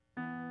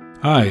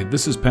Hi,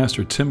 this is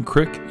Pastor Tim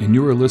Crick, and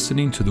you are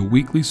listening to the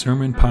weekly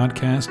sermon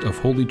podcast of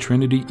Holy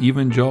Trinity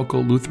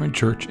Evangelical Lutheran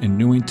Church in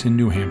Newington,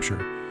 New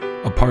Hampshire,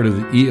 a part of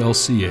the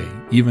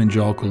ELCA,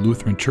 Evangelical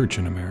Lutheran Church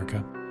in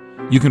America.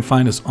 You can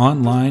find us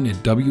online at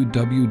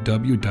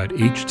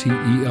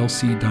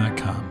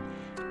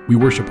www.hteLC.com. We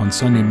worship on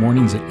Sunday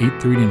mornings at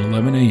 8:30 and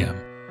 11 a.m.,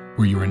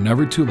 where you are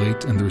never too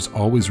late and there is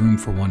always room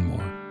for one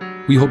more.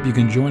 We hope you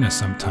can join us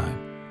sometime,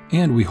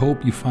 and we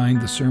hope you find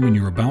the sermon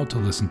you're about to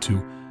listen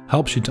to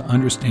helps you to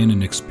understand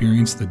and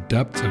experience the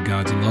depths of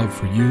God's love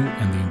for you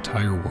and the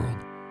entire world.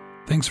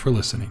 Thanks for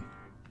listening.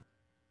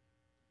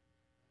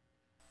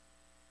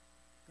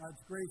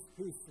 God's grace,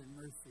 peace, and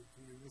mercy to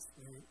you this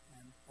day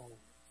and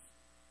always.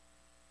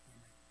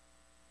 Amen.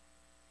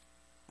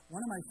 One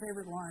of my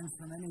favorite lines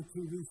from any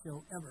TV show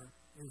ever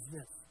is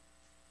this: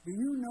 do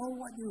you know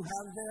what you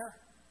have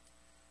there?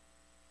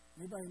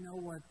 Anybody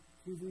know what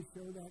TV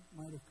show that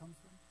might have come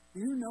from? Do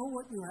you know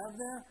what you have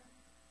there?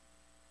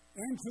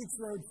 Antiques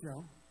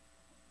Roadshow.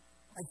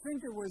 I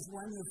think it was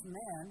when this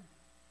man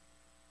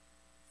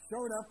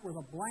showed up with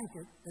a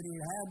blanket that he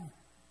had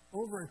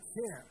over a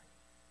chair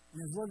in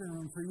his living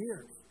room for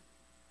years.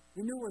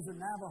 He knew it was a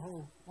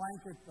Navajo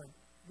blanket, but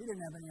he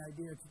didn't have any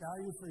idea its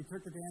value, so he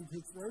took it to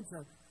Antiques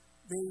Roadshow.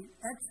 The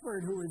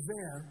expert who was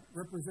there,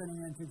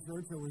 representing Antiques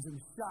Roadshow, was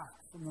in shock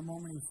from the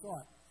moment he saw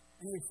it.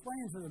 And he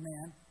explained to the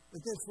man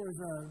that this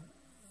was a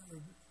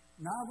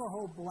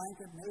Navajo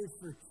blanket made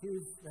for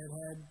chiefs that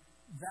had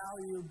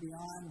value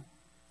beyond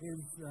his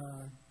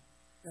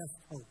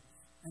best hopes.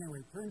 Anyway,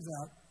 it turns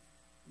out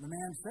the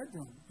man said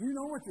to him, do you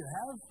know what you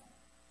have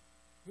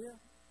here?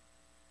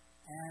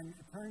 And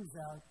it turns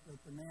out that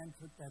the man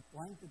took that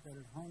blanket that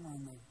had hung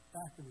on the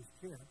back of his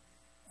chair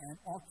and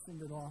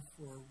auctioned it off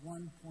for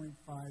 $1.5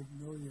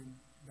 million.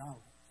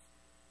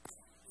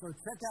 So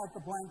check out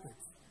the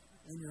blankets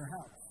in your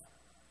house.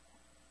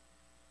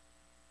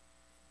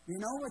 Do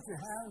you know what you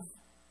have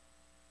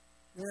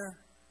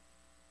there?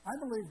 I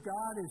believe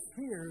God is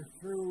here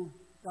through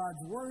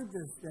God's Word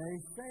this day,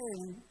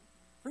 saying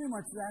pretty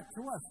much that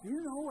to us. Do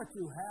you know what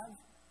you have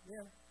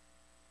there?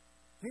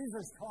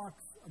 Jesus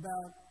talks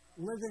about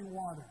living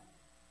water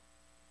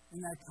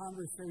in that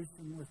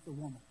conversation with the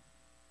woman.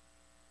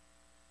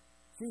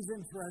 She's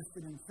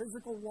interested in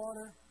physical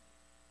water.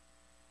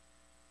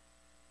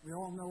 We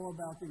all know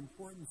about the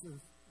importance of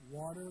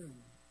water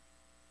and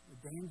the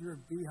danger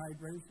of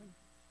dehydration.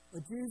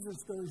 But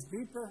Jesus goes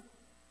deeper.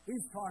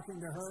 He's talking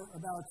to her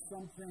about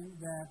something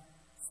that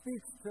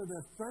speaks to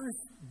the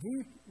thirst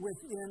deep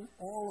within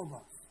all of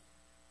us.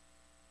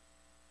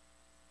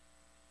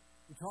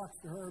 He talks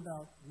to her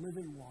about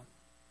living water.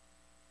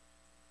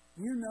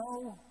 Do you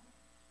know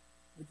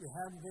what you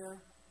have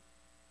there?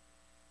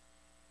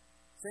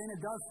 St.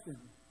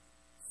 Augustine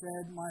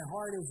said, my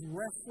heart is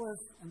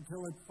restless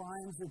until it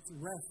finds its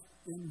rest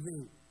in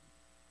thee.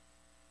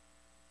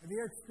 Have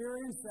you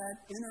experienced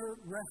that inner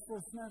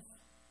restlessness?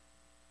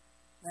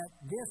 That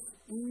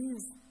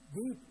dis-ease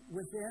deep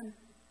within?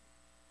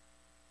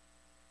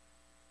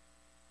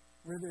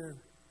 Where there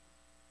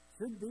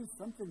should be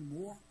something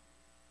more.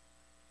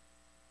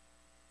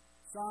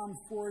 Psalm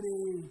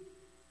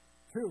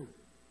 42.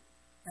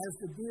 As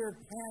the deer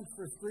pants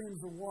for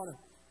streams of water,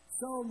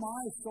 so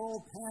my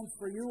soul pants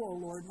for you, O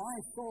Lord.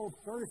 My soul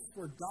thirsts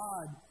for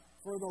God,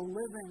 for the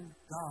living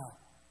God.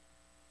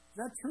 Is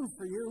that true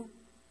for you?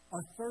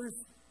 A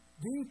thirst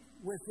deep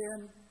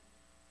within,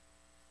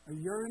 a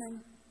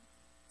yearning?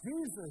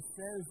 Jesus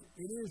says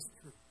it is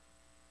true.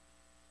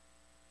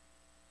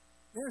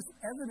 There's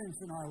evidence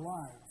in our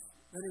lives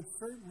that it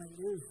certainly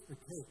is the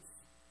case.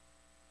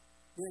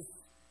 This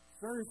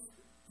thirst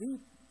deep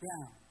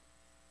down,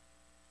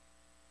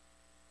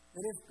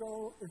 that if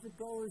it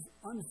goes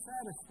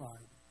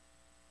unsatisfied,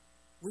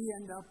 we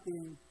end up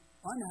being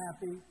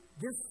unhappy,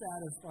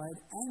 dissatisfied,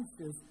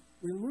 anxious,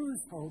 we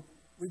lose hope,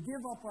 we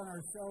give up on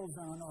ourselves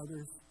and on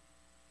others.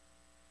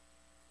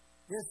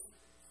 This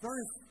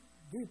thirst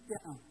deep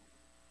down.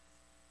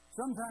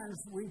 Sometimes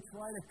we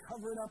try to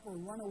cover it up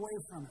or run away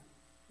from it.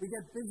 We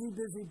get busy.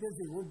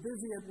 We're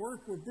busy at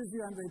work. We're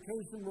busy on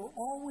vacation. We're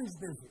always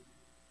busy.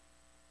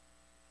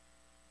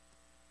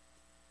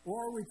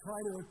 Or we try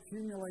to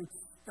accumulate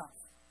stuff.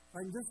 If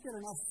I can just get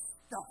enough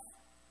stuff,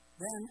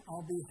 then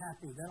I'll be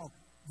happy. That'll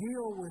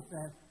deal with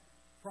that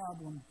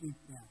problem deep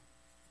down.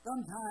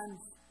 Sometimes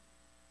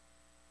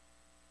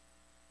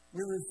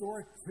we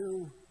resort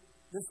to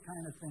this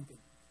kind of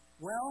thinking.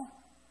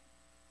 Well,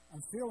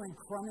 I'm feeling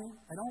crummy.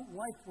 I don't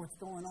like what's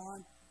going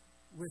on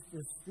with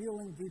this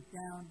feeling deep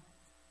down.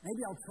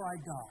 Maybe I'll try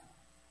God.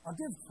 I'll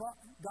give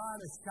God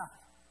a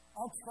shot.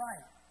 I'll try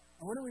it.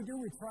 And what do?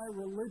 We try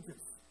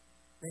religious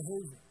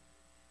behavior.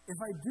 If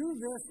I do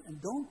this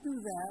and don't do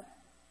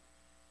that,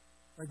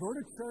 if I go to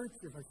church,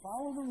 if I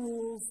follow the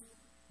rules,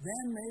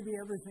 then maybe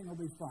everything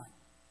will be fine.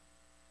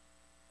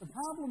 The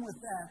problem with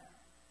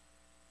that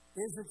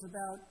is it's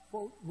about,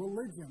 quote,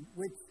 religion,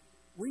 which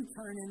we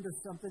turn into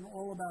something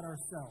all about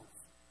ourselves.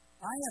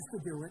 I have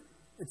to do it.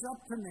 It's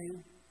up to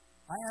me.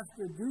 I have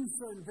to do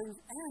certain things,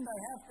 and I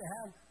have to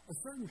have a a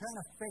certain kind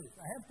of faith.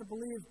 I have to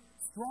believe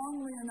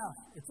strongly enough.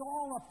 It's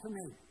all up to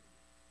me.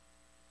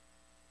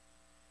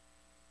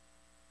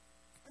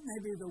 That may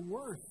be the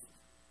worst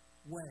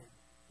way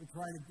to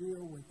try to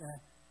deal with that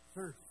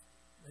thirst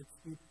that's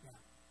deep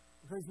down.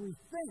 Because we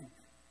think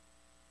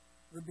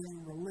we're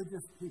being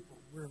religious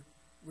people.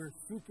 We're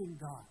seeking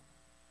God.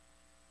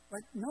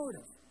 But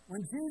notice,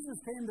 when Jesus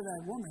came to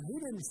that woman, he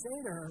didn't say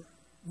to her,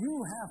 you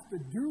have to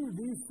do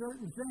these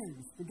certain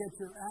things to get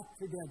your act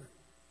together.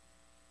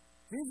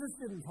 Jesus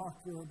didn't talk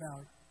to her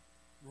about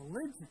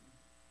religion.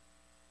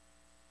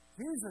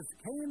 Jesus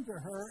came to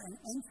her and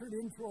entered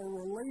into a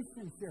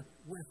relationship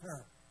with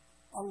her,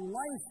 a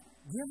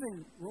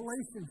life-giving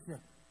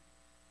relationship.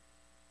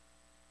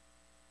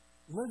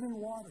 Living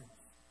waters.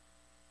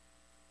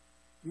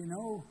 Do you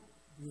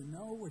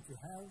know what you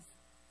have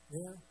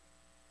there?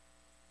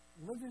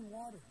 Living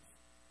waters.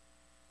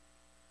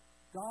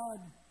 God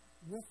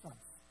with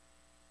us.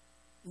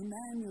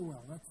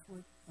 Emmanuel, that's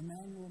what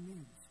Emmanuel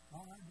means.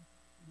 God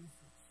with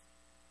us.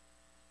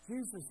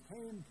 Jesus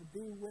came to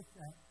be with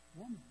that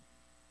woman.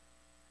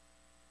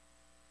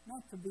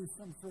 Not to be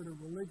some sort of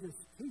religious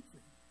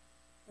teacher,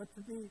 but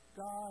to be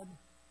God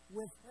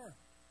with her.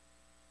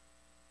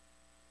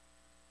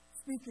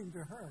 Speaking to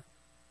her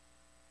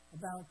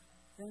about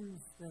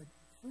things that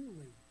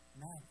truly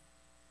matter,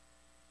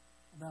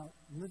 about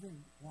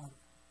living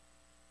water.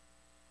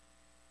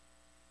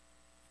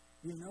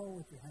 Do you know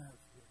what you have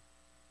here?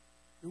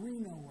 Do we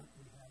know what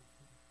we have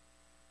here?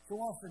 So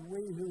often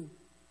we who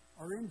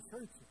are in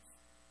churches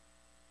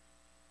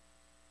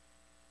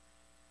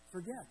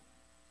forget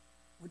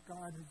what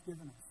God has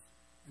given us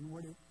and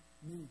what it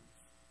means,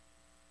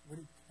 what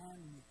it can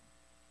mean.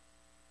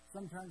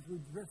 Sometimes we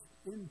drift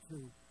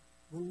into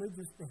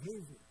religious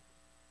behavior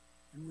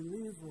and we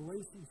leave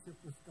relationship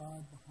with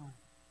God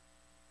behind.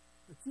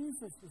 But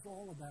Jesus is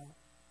all about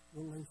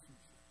relationships.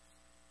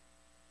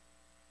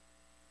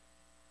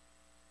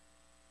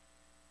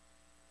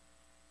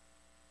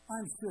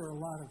 I'm sure a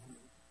lot of you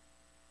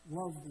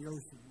love the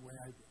ocean the way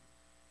I do.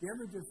 You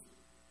ever just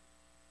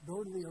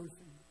go to the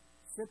ocean,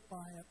 sit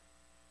by it?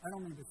 I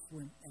don't mean to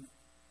swim in it.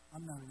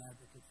 I'm not an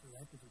advocate for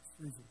that because it's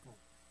freezing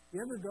cold. You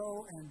ever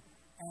go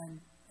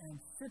and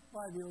sit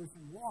by the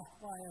ocean, walk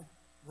by it,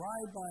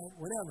 ride by it,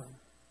 whatever,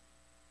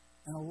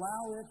 and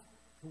allow it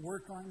to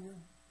work on you,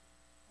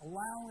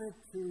 allow it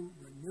to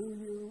renew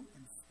you,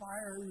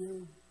 inspire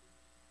you,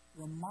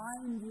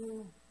 remind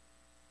you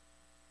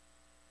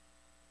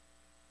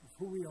of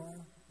who we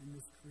are in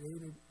this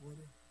created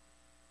order?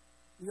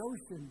 The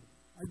ocean,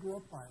 I grew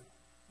up by it,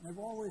 and I've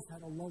always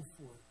had a love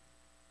for it.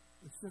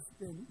 It's just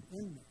been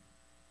in me.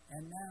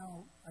 And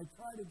now I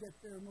try to get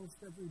there most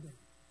every day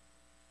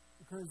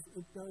because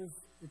it does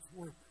its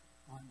work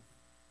on me.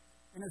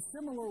 In a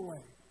similar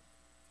way,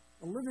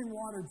 the living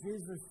water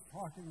Jesus is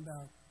talking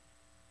about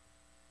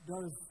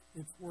does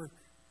its work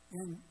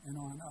in and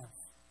on us,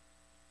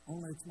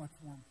 only it's much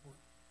more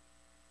important.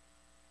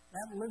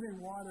 That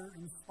living water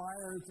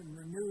inspires and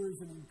renews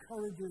and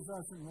encourages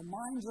us and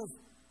reminds us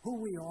who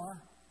we are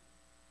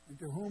and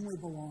to whom we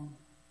belong.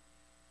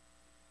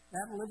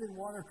 That living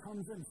water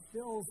comes and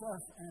fills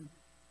us and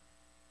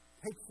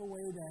takes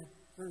away that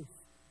thirst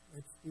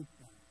that's deep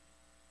down.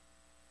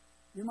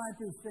 You might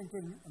be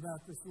thinking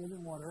about this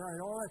living water. All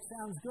right, all that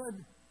sounds good,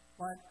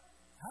 but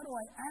how do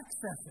I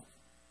access it?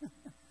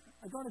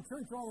 I go to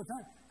church all the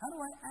time. How do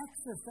I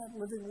access that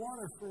living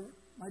water for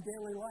my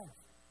daily life?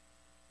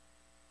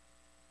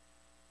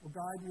 Well,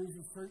 God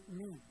uses certain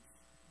means,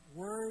 the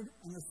Word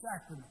and the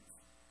sacraments.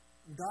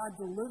 And God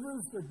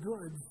delivers the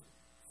goods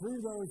through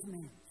those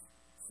means,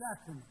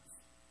 sacraments.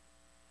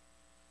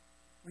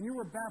 When you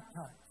were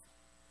baptized,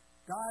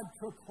 God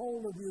took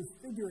hold of you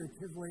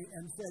figuratively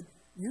and said,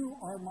 you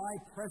are my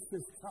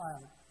precious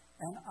child,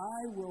 and I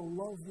will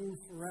love you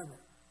forever.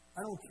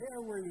 I don't care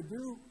where you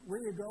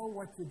go,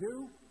 what you do,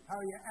 how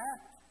you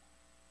act.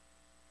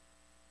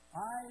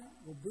 I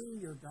will be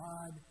your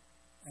God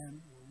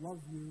and will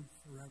love you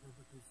forever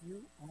because you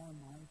are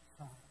my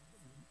child.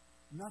 And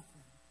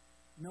nothing,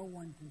 no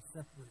one can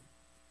separate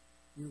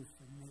you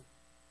from me.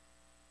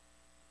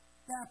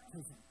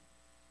 Baptism.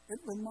 It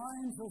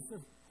reminds us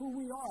of who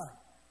we are.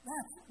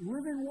 That's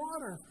living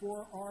water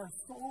for our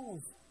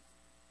souls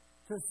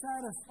to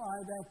satisfy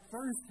that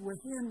thirst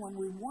within when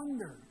we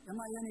wonder, am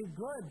I any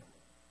good?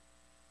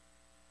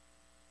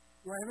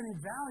 Do I have any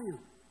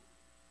value?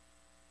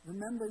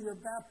 Remember your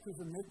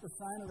baptism. Make the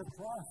sign of the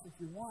cross if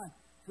you want.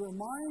 To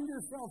remind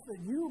yourself that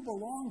you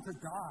belong to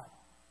God.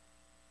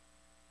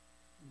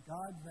 And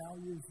God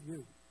values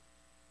you.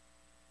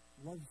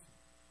 Loves you.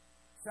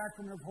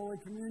 Sacrament of Holy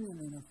Communion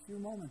in a few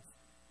moments.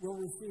 We'll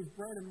receive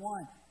bread and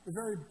wine. The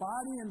very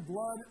body and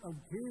blood of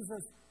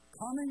Jesus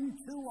coming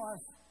to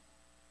us.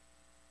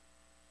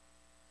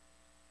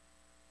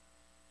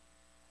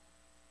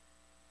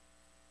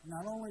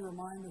 Not only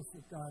remind us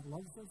that God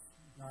loves us,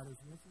 God is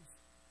with us,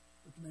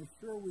 but to make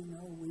sure we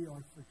know we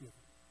are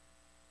forgiven.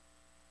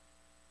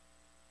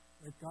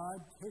 That God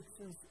takes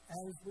us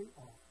as we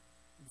are.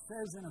 He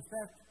says, in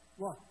effect,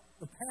 look,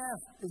 the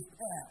past is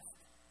past.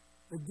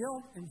 The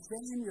guilt and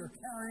shame you're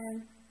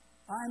carrying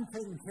I'm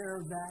taking care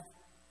of that.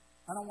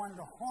 I don't want it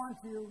to haunt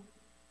you,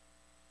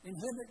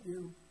 inhibit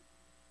you,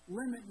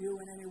 limit you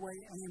in any way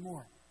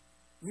anymore.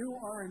 You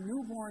are a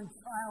newborn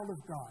child of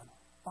God,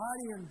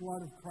 body and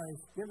blood of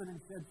Christ, given and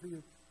shed for you.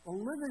 The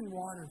living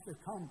waters that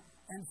come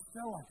and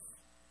fill us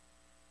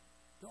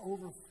to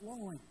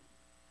overflowing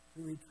to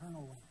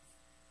eternal life.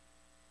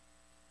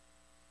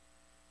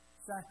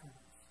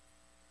 Sacraments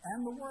and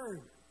the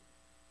Word.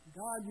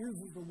 God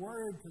uses the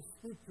Word to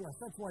speak to us.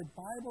 That's why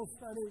Bible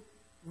study,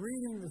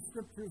 reading the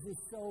Scriptures is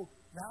so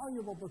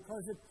valuable,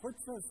 because it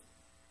puts us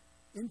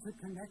into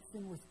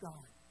connection with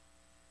God,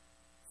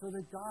 so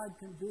that God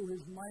can do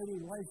His mighty,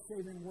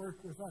 life-saving work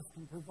with us,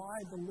 can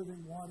provide the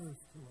living waters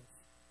to us.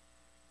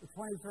 The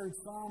 23rd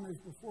Psalm is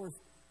before us.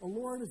 The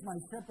Lord is my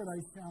shepherd, I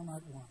shall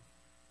not want.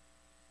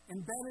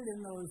 Embedded in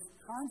those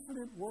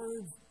confident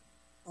words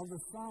of the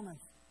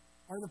psalmist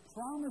are the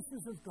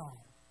promises of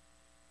God,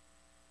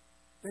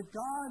 that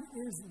God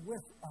is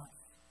with us.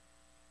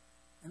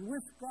 And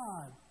with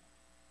God,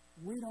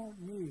 we don't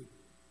need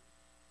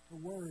to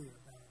worry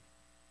about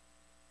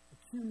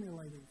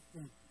accumulating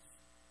things,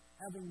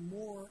 having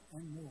more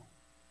and more.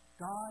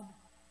 God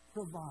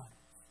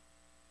provides.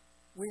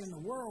 We in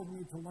the world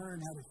need to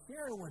learn how to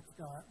share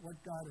what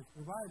God has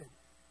provided.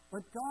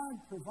 But God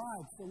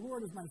provides. The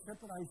Lord is my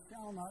shepherd, I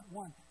shall not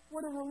want.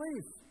 What a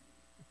relief!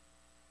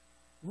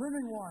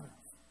 Living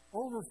waters,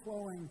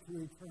 overflowing to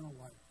eternal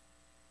life.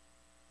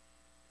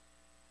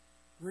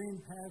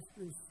 Green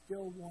pastures,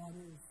 still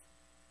waters,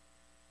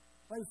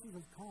 places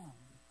of calm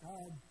that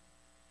God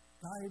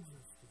guides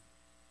us to,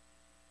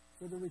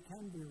 so that we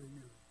can be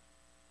renewed,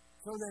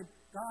 so that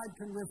God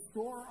can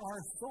restore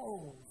our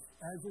souls,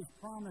 as is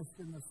promised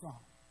in the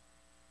Psalm.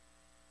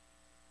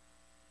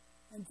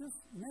 And just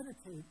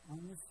meditate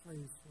on this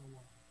phrase for a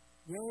while.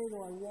 Yea,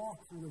 though I walk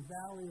through the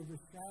valley of the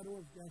shadow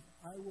of death,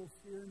 I will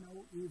fear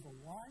no evil.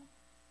 Why?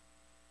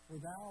 For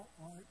thou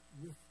art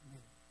with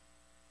me.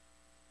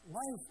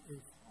 Life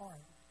is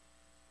hard,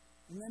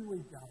 and then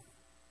we die.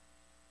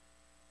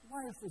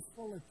 Life is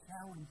full of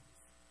challenges,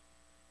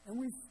 and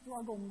we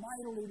struggle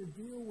mightily to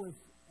deal with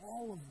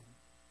all of them.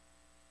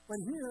 But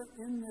here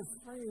in this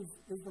phrase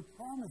is the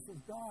promise of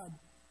God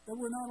that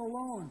we're not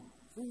alone.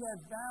 Through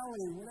that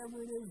valley,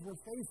 whatever it is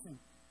we're facing,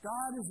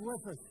 God is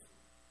with us.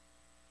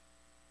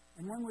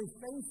 And when we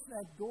face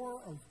that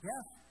door of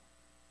death,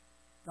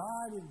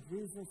 God in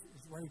Jesus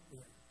is right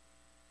there.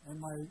 And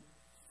my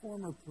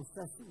former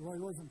professor, well,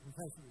 he wasn't a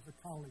professor, he was a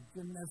colleague,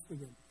 Jim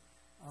Nestigan,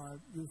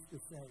 used to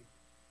say,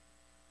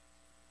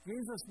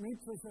 Jesus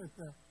meets us at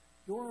the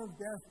door of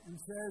death and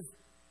says,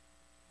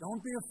 don't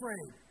be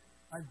afraid.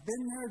 I've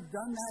been there,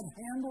 done that,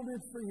 handled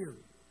it for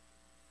you.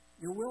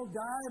 You will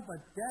die,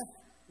 but death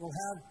will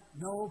have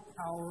no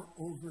power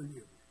over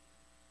you.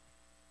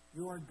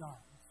 You are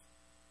God's,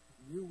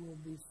 and you will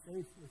be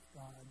safe with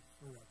God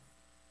forever.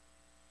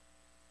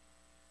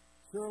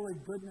 Surely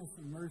goodness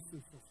and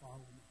mercy shall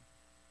follow me.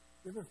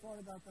 You ever thought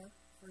about that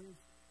phrase?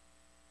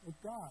 That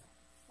God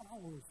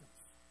follows us,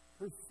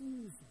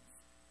 pursues us,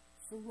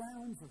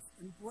 surrounds us,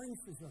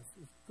 embraces us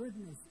with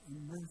goodness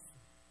and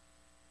mercy.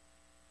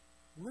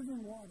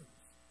 Living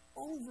waters,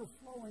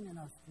 overflowing in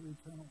us to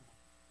eternal life.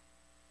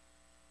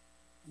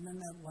 And then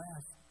that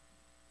last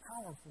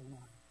powerful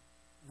line,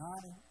 and I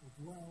will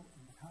dwell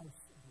in the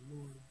house of the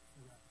Lord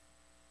forever.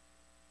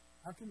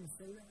 How can you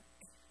say that?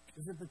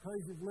 Is it because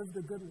you've lived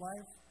a good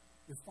life?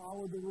 You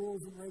followed the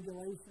rules and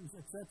regulations,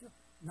 etc.?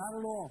 Not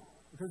at all,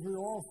 because we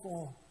all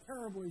fall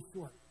terribly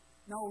short.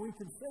 No, we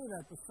can say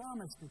that, the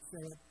psalmist could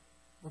say it,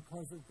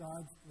 because of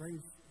God's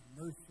grace and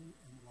mercy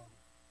and love,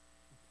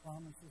 the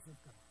promises of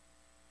God,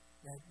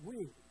 that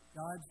we,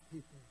 God's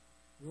people,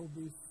 will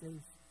be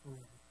safe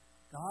forever.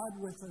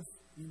 God with us,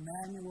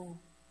 Emmanuel,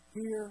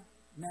 here,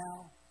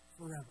 now,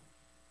 forever.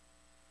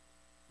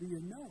 Do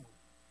you know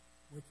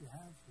what you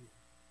have here?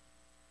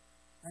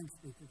 Thanks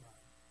be to God.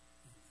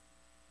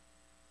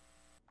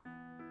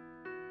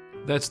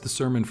 That's the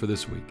sermon for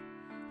this week.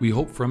 We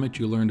hope from it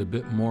you learned a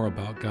bit more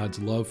about God's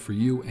love for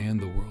you and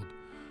the world.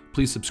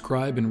 Please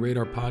subscribe and rate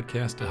our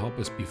podcast to help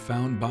us be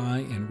found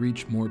by and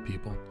reach more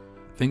people.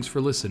 Thanks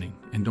for listening,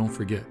 and don't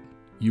forget,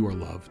 you are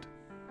loved.